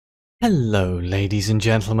Hello ladies and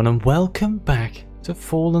gentlemen, and welcome back to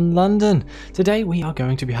Fallen London. Today we are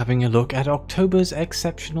going to be having a look at October's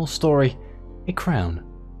exceptional story, A Crown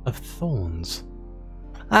of Thorns.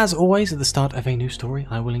 As always, at the start of a new story,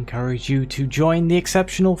 I will encourage you to join the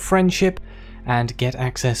exceptional friendship and get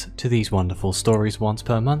access to these wonderful stories once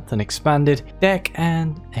per month, an expanded deck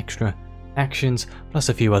and extra actions, plus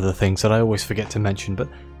a few other things that I always forget to mention, but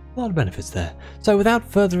a lot of benefits there. So without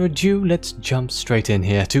further ado, let's jump straight in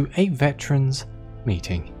here to a veterans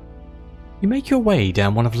meeting. You make your way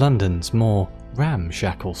down one of London's more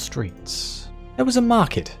ramshackle streets. There was a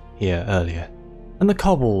market here earlier, and the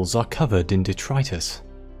cobbles are covered in detritus.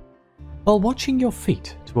 While watching your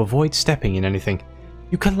feet to avoid stepping in anything,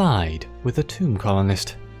 you collide with a tomb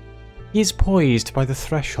colonist. He is poised by the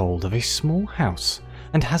threshold of a small house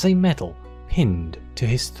and has a medal pinned to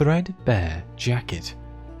his threadbare jacket.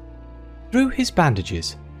 Through his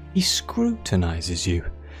bandages, he scrutinizes you,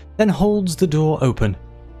 then holds the door open,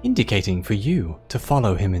 indicating for you to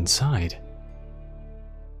follow him inside.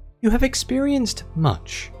 You have experienced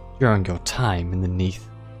much during your time in the Neath.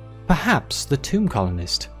 Perhaps the tomb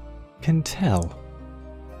colonist can tell.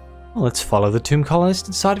 Well, let's follow the tomb colonist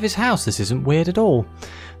inside of his house. This isn't weird at all.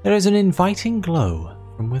 There is an inviting glow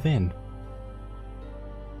from within.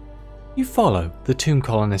 You follow the tomb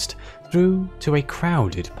colonist through to a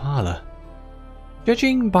crowded parlour.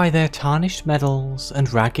 Judging by their tarnished medals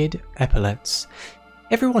and ragged epaulets,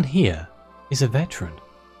 everyone here is a veteran.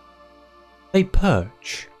 They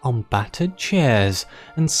perch on battered chairs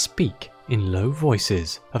and speak in low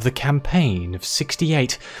voices of the campaign of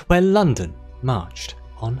 '68, where London marched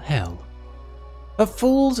on hell. "A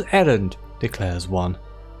fool's errand," declares one,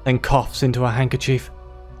 then coughs into a handkerchief.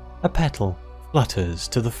 A petal flutters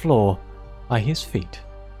to the floor by his feet.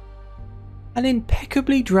 An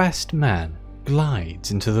impeccably dressed man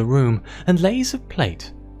glides into the room and lays a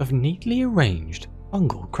plate of neatly arranged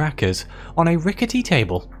fungal crackers on a rickety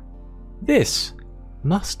table. This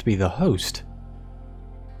must be the host.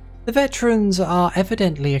 The veterans are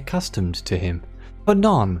evidently accustomed to him, for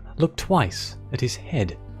none look twice at his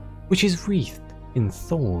head, which is wreathed in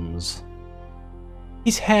thorns.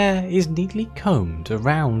 His hair is neatly combed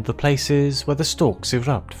around the places where the stalks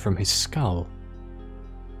erupt from his skull.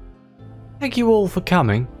 "Thank you all for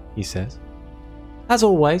coming," he says. "As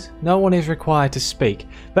always, no one is required to speak,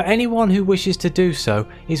 but anyone who wishes to do so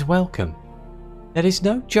is welcome. There is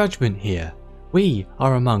no judgment here. We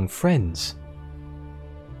are among friends."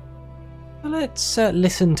 Let's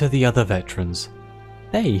listen to the other veterans.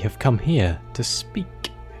 They have come here to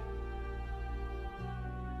speak.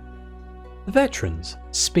 The veterans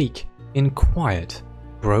speak in quiet,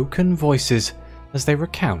 broken voices as they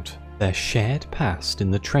recount their shared past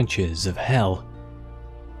in the trenches of hell.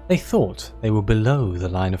 They thought they were below the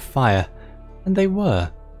line of fire, and they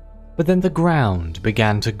were, but then the ground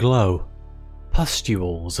began to glow.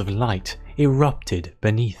 Pustules of light erupted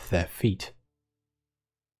beneath their feet.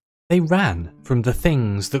 They ran from the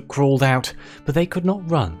things that crawled out, but they could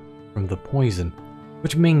not run from the poison,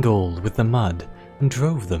 which mingled with the mud and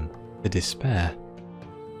drove them to despair.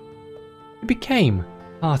 It became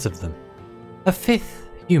part of them, a fifth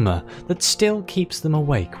humour that still keeps them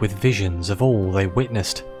awake with visions of all they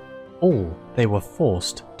witnessed, all they were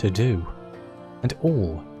forced to do, and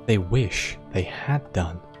all they wish they had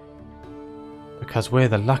done. "Because we're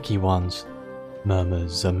the lucky ones,"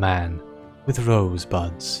 murmurs a man with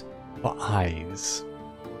rosebuds for eyes.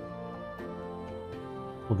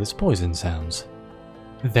 Well, this poison sounds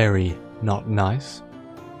very not nice.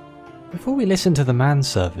 Before we listen to the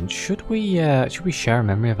manservant, should we share a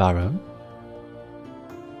memory of our own?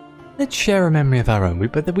 Let's share a memory of our own.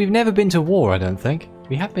 But we've never been to war, I don't think.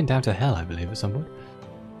 We have been down to hell, I believe, at some point.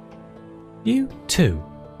 You, too,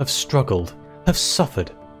 have struggled, have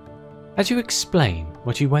suffered. As you explain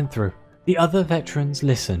what you went through, the other veterans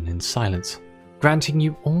listen in silence, granting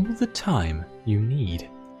you all the time you need.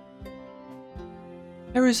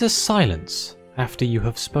 There is a silence after you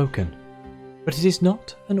have spoken, but it is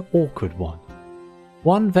not an awkward one.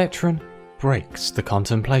 One veteran breaks the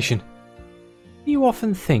contemplation. "Do you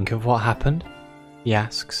often think of what happened?" he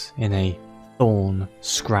asks in a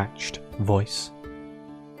thorn-scratched voice.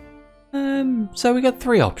 So we got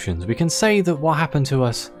three options. We can say that what happened to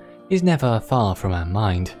us is never far from our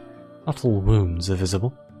mind. Not all wounds are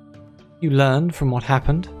visible. You learned from what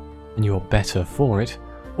happened, and you are better for it,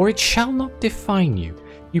 or it shall not define you.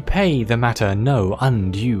 You pay the matter no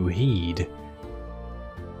undue heed.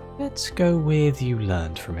 Let's go with you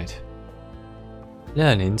learned from it.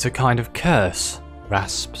 "Learning's a kind of curse,"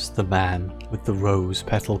 rasps the man with the rose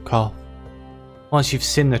petal cough. "Once you've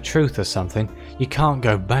seen the truth or something, you can't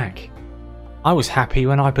go back." I was happy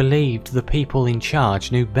when I believed the people in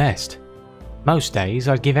charge knew best. Most days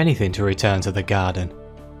I'd give anything to return to the garden.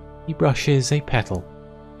 He brushes a petal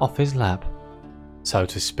off his lap, so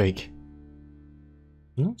to speak.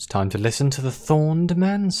 It's time to listen to the Thorned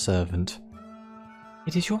Manservant.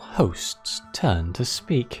 It is your host's turn to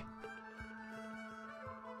speak.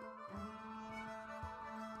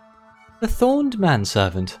 The Thorned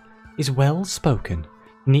Manservant is well-spoken,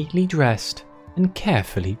 neatly dressed, and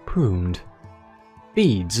carefully pruned.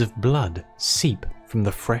 Beads of blood seep from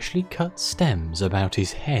the freshly cut stems about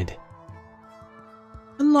his head.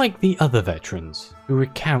 Unlike the other veterans who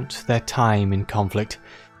recount their time in conflict,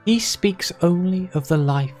 he speaks only of the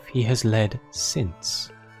life he has led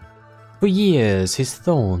since. For years his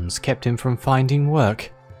thorns kept him from finding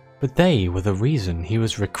work, but they were the reason he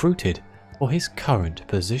was recruited for his current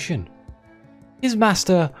position. His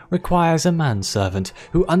master requires a manservant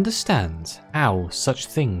who understands how such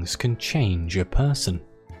things can change a person.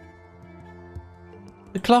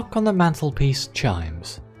 The clock on the mantelpiece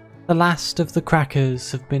chimes. The last of the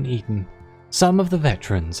crackers have been eaten. Some of the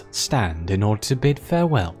veterans stand in order to bid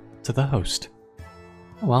farewell to the host.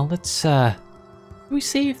 Well, let's we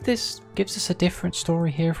see if this gives us a different story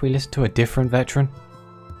here if we listen to a different veteran.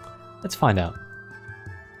 Let's find out.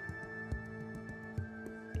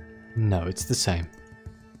 No, it's the same.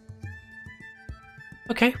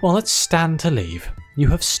 Okay, well, let's stand to leave. You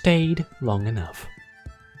have stayed long enough.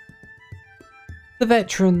 The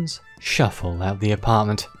veterans shuffle out the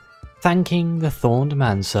apartment, thanking the Thorned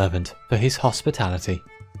Manservant for his hospitality.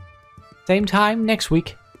 Same time next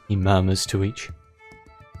week, he murmurs to each.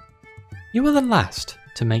 You are the last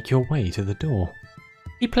to make your way to the door.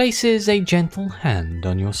 He places a gentle hand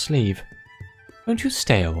on your sleeve. Won't you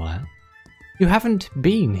stay a while? You haven't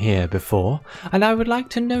been here before, and I would like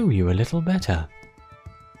to know you a little better.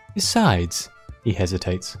 Besides, he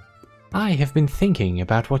hesitates, I have been thinking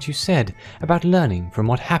about what you said about learning from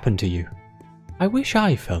what happened to you. I wish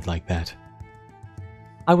I felt like that.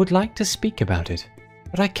 I would like to speak about it,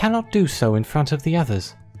 but I cannot do so in front of the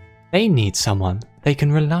others. They need someone they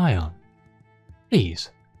can rely on.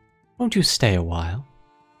 Please, won't you stay a while?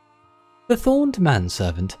 The Thorned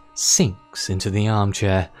Manservant sinks into the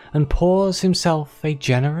armchair and pours himself a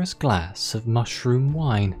generous glass of mushroom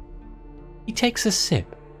wine. He takes a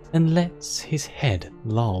sip and lets his head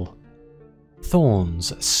loll.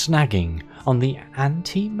 Thorns snagging on the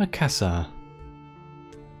antimacassar.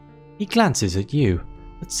 He glances at you,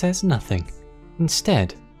 but says nothing,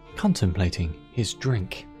 instead contemplating his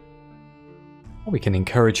drink. We can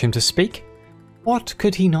encourage him to speak. What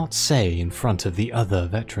could he not say in front of the other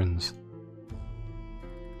veterans?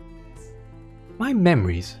 My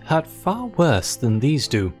memories hurt far worse than these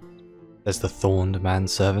do, says the Thorned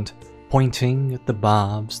Manservant, pointing at the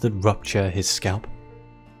barbs that rupture his scalp.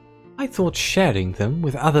 I thought sharing them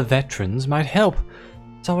with other veterans might help,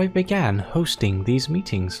 so I began hosting these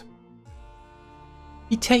meetings.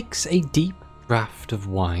 He takes a deep draught of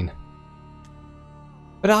wine.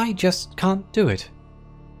 But I just can't do it.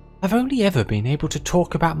 I've only ever been able to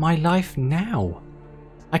talk about my life now.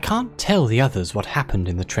 I can't tell the others what happened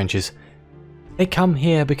in the trenches. They come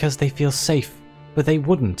here because they feel safe, but they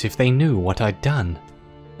wouldn't if they knew what I'd done.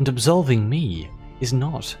 And absolving me is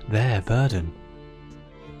not their burden.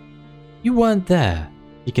 You weren't there,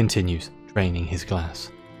 he continues, draining his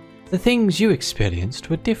glass. The things you experienced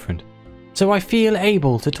were different, so I feel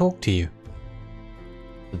able to talk to you.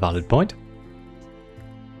 A valid point.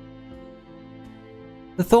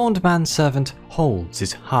 The Thorned Manservant holds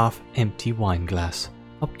his half-empty wine glass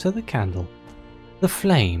up to the candle. The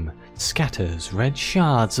flame scatters red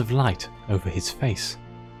shards of light over his face.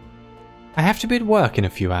 I have to be at work in a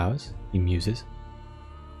few hours, he muses.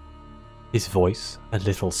 His voice a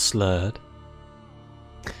little slurred.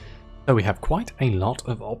 So we have quite a lot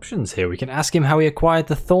of options here. We can ask him how he acquired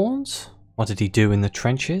the thorns. What did he do in the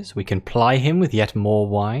trenches? We can ply him with yet more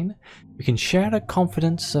wine. We can share a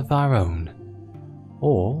confidence of our own.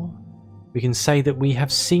 Or we can say that we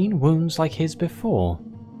have seen wounds like his before.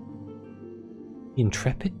 The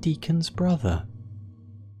intrepid deacon's brother.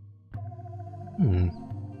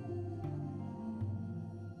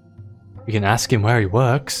 We can ask him where he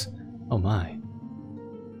works. Oh my.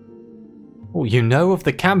 Oh, you know of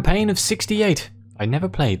the campaign of '68. I never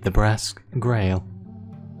played the Brass Grail.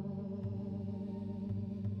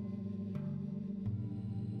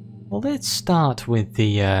 Well, let's start with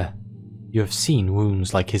the, you have seen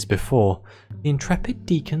wounds like his before. The intrepid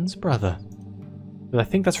deacon's brother. But I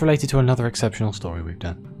think that's related to another exceptional story we've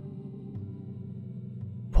done.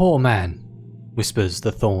 Poor man, whispers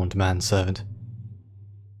the Thorned Manservant.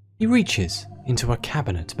 He reaches into a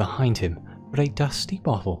cabinet behind him for a dusty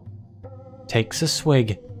bottle. takes a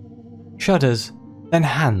swig, shudders, then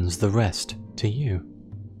hands the rest to you.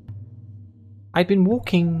 I'd been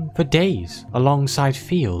walking for days alongside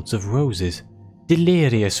fields of roses,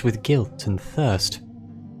 delirious with guilt and thirst,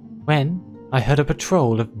 when I heard a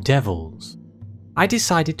patrol of devils. I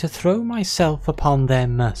decided to throw myself upon their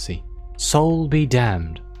mercy, soul be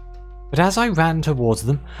damned. But as I ran towards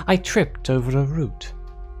them, I tripped over a root,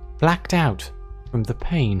 blacked out from the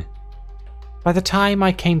pain. By the time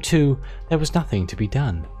I came to, there was nothing to be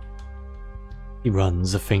done. He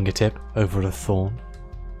runs a fingertip over a thorn.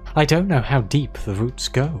 I don't know how deep the roots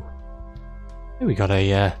go. Here we got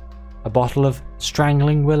a bottle of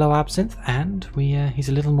strangling willow absinthe, and he's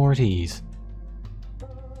a little more at ease.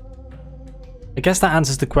 I guess that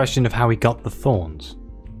answers the question of how he got the thorns.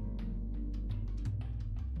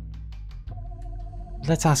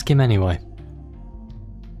 Let's ask him anyway.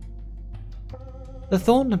 The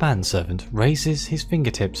Thorned Manservant raises his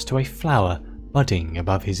fingertips to a flower budding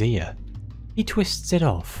above his ear. He twists it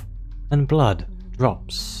off, and blood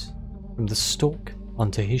drops from the stalk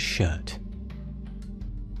onto his shirt.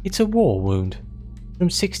 It's a war wound from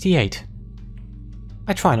 68.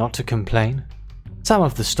 I try not to complain. Some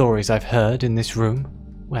of the stories I've heard in this room,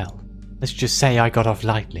 well, let's just say I got off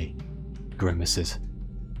lightly. Grimaces.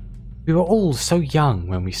 We were all so young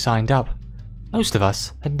when we signed up. Most of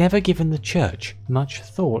us had never given the church much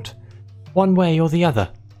thought, one way or the other,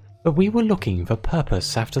 but we were looking for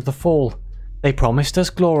purpose after the fall. They promised us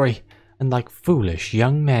glory, and like foolish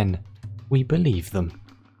young men, we believed them.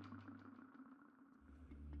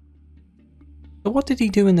 But what did he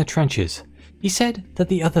do in the trenches? He said that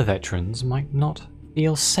the other veterans might not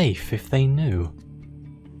feel safe if they knew.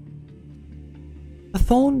 The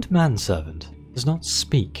Thorned Manservant does not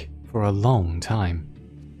speak for a long time.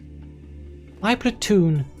 My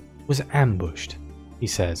platoon was ambushed, he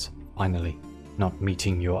says, finally, not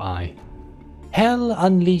meeting your eye. Hell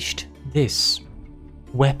unleashed this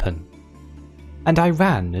weapon, and I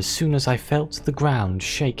ran as soon as I felt the ground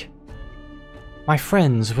shake. My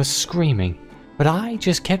friends were screaming, but I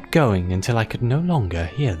just kept going until I could no longer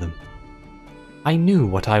hear them. I knew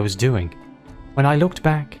what I was doing. When I looked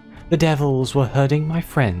back, the devils were herding my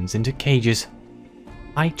friends into cages.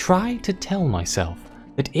 I tried to tell myself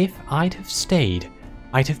that if I'd have stayed,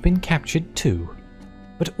 I'd have been captured too.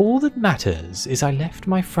 But all that matters is I left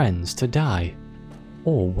my friends to die,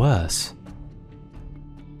 or worse.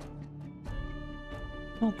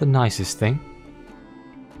 Not the nicest thing.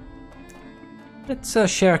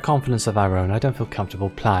 Let's share a confidence of our own. I don't feel comfortable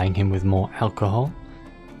plying him with more alcohol.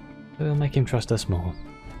 We'll make him trust us more.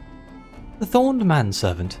 The Thorned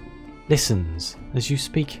Manservant listens as you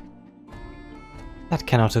speak. That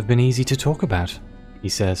cannot have been easy to talk about, he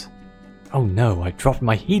says. Oh no, I dropped,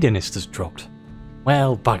 my hedonist has dropped.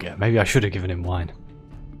 Well, bugger, maybe I should have given him wine.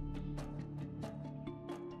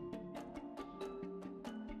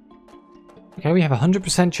 Okay, we have a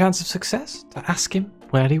 100% chance of success to ask him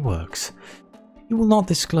where he works. He will not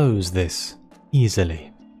disclose this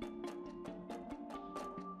easily.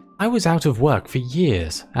 I was out of work for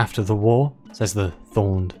years after the war, says the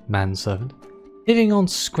Thorned Manservant, living on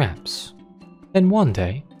scraps. Then one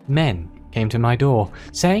day, men came to my door,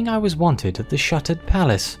 saying I was wanted at the Shuttered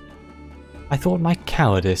Palace. I thought my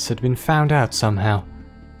cowardice had been found out somehow.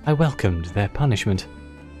 I welcomed their punishment.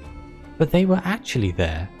 But they were actually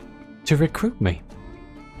there to recruit me.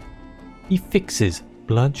 He fixes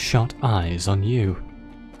bloodshot eyes on you.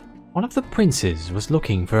 One of the princes was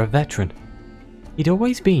looking for a veteran. He'd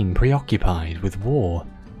always been preoccupied with war.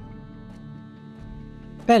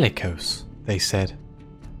 Bellicose, they said.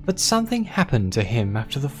 But something happened to him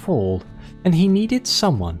after the fall, and he needed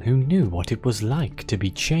someone who knew what it was like to be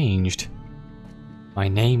changed. My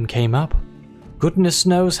name came up. Goodness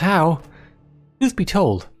knows how. Truth be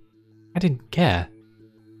told, I didn't care.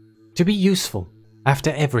 To be useful, after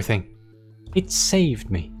everything, it saved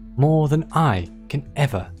me more than I can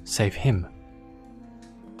ever save him.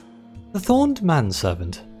 The Thorned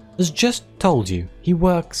Manservant has just told you he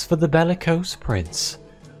works for the bellicose prince,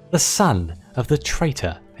 the son of the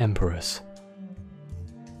traitor empress.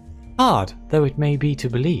 Hard though it may be to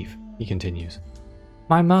believe, he continues,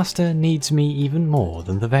 my master needs me even more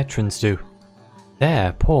than the veterans do.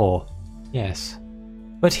 They're poor, yes,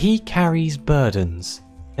 but he carries burdens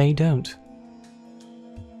they don't.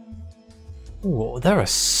 Ooh, there are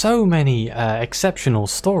so many exceptional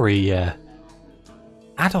story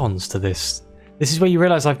add-ons to this. This is where you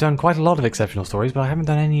realise I've done quite a lot of exceptional stories, but I haven't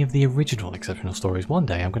done any of the original exceptional stories. One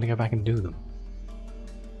day I'm going to go back and do them.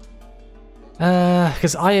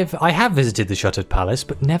 Because I have visited the Shuttered Palace,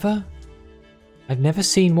 but I've never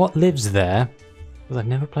seen what lives there, because I've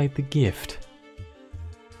never played the gift.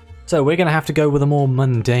 So we're going to have to go with the more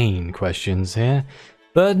mundane questions here.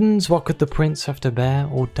 Burdens, what could the prince have to bear,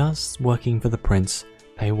 or does working for the prince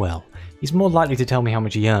pay well? He's more likely to tell me how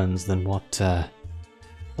much he earns than what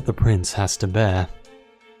the prince has to bear.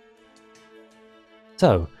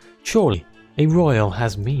 So, surely a royal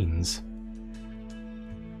has means.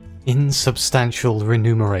 Insubstantial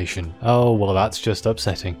remuneration. Oh, well, that's just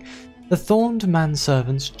upsetting. The Thorned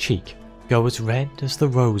Manservant's cheek go as red as the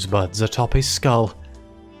rosebuds atop his skull.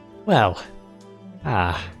 Well,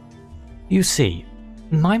 you see,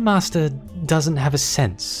 my master doesn't have a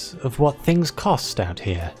sense of what things cost out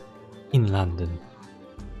here in London.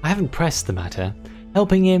 I haven't pressed the matter.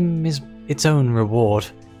 Helping him is its own reward.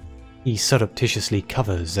 He surreptitiously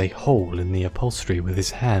covers a hole in the upholstery with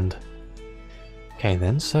his hand. Okay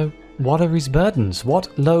then, so what are his burdens?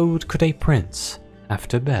 What load could a prince have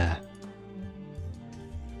to bear?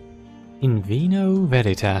 In vino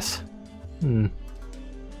veritas.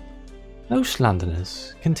 Most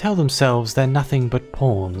Londoners can tell themselves they're nothing but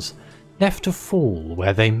pawns, left to fall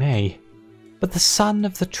where they may. But the son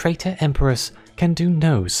of the traitor empress can do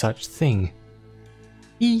no such thing.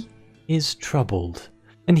 He is troubled,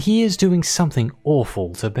 and he is doing something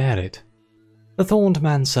awful to bear it. The Thorned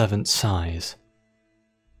Manservant sighs.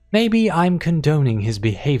 Maybe I'm condoning his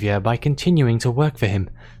behaviour by continuing to work for him,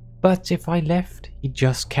 but if I left, he'd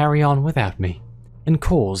just carry on without me, and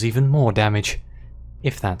cause even more damage,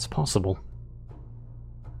 if that's possible.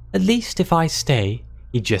 At least if I stay,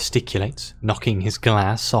 he gesticulates, knocking his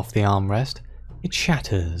glass off the armrest. It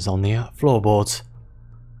shatters on the floorboards.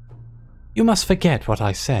 You must forget what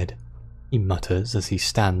I said, he mutters as he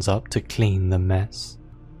stands up to clean the mess.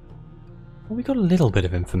 Well, we got a little bit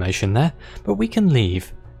of information there, but we can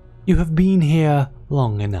leave. You have been here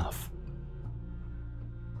long enough.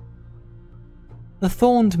 The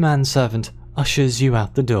Thorned Manservant ushers you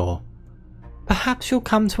out the door. Perhaps you'll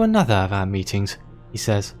come to another of our meetings, he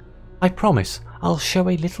says. I promise I'll show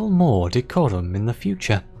a little more decorum in the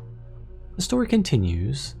future. The story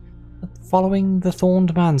continues, following the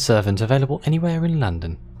Thorned Manservant, available anywhere in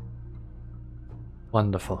London.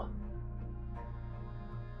 Wonderful.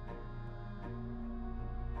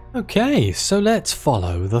 Okay, so let's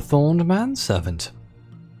follow the Thorned Manservant.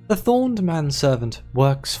 The Thorned Manservant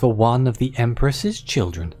works for one of the Empress's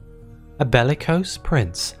children, a bellicose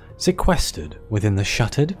prince sequestered within the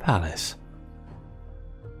Shuttered Palace.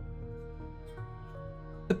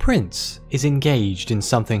 The prince is engaged in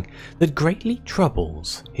something that greatly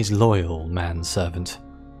troubles his loyal manservant.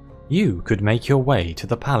 You could make your way to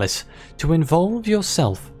the palace to involve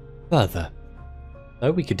yourself further.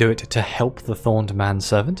 Though we could do it to help the Thorned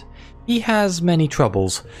Manservant. He has many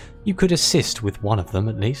troubles. You could assist with one of them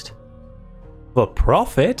at least. For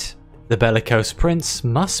profit? The bellicose prince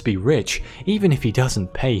must be rich, even if he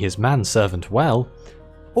doesn't pay his manservant well.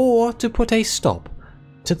 Or to put a stop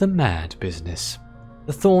to the mad business.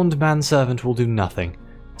 The Thorned Manservant will do nothing.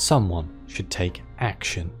 Someone should take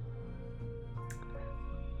action.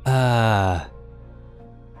 I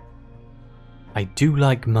do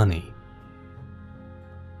like money.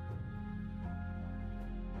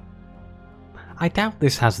 I doubt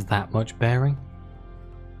this has that much bearing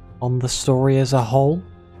on the story as a whole.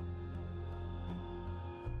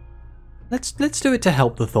 Let's do it to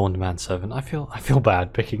help the Thorned Manservant. I feel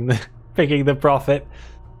bad picking the prophet.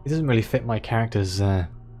 It doesn't really fit my character's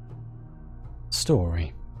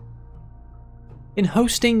story. In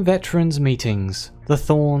hosting veterans meetings, the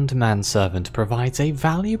Thorned Manservant provides a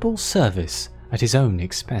valuable service at his own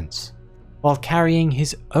expense, while carrying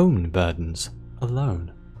his own burdens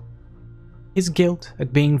alone. His guilt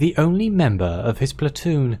at being the only member of his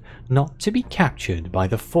platoon not to be captured by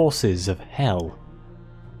the forces of hell.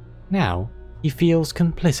 Now he feels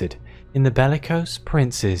complicit in the bellicose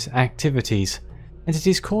prince's activities, and it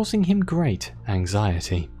is causing him great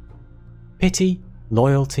anxiety. Pity,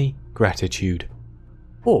 loyalty, gratitude,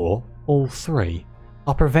 or all three,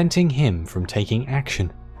 are preventing him from taking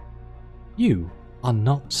action. You are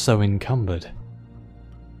not so encumbered.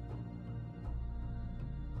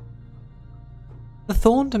 The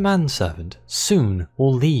Thorned Manservant soon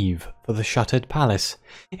will leave for the Shuttered Palace.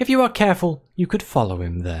 If you are careful, you could follow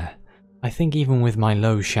him there. I think even with my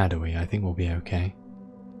low shadowy, I think we'll be okay.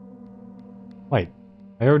 Wait,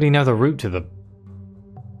 I already know the route to the...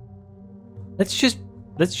 Let's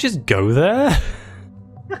just go there?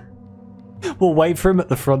 We'll wait for him at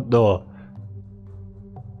the front door.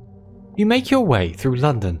 You make your way through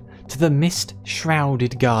London to the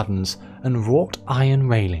mist-shrouded gardens and wrought iron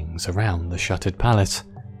railings around the Shuttered Palace.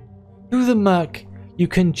 Through the murk, you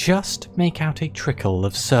can just make out a trickle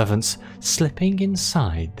of servants slipping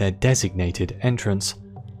inside their designated entrance,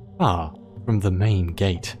 far from the main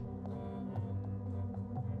gate.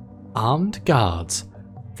 Armed guards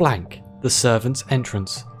flank the servants'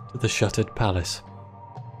 entrance to the Shuttered Palace.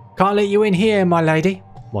 "Can't let you in here, my lady,"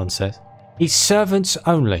 one says. "It's servants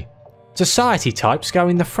only. Society types go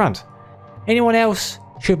in the front. Anyone else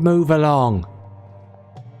should move along."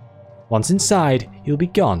 Once inside, you'll be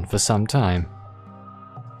gone for some time.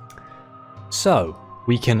 So,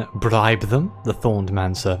 we can bribe them. The Thorned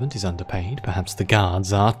Manservant is underpaid. Perhaps the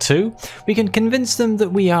guards are too. We can convince them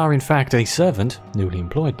that we are in fact a servant, newly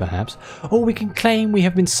employed perhaps. Or we can claim we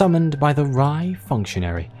have been summoned by the Rye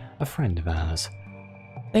functionary, a friend of ours.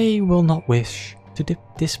 They will not wish to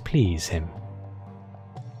displease him.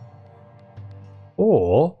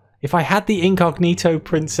 Or, if I had the incognito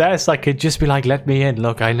princess, I could just be like, "Let me in,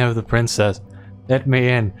 look, I know the princess. Let me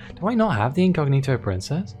in." Do I not have the incognito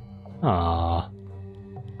princess? Ah,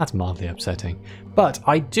 that's mildly upsetting. But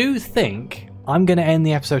I do think I'm going to end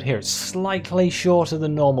the episode here. It's slightly shorter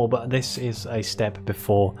than normal, but this is a step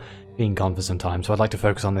before being gone for some time. So I'd like to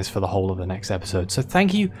focus on this for the whole of the next episode. So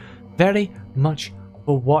thank you very much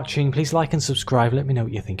for watching. Please like and subscribe. Let me know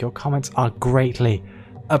what you think. Your comments are greatly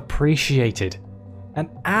appreciated. And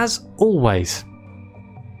as always,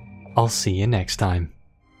 I'll see you next time.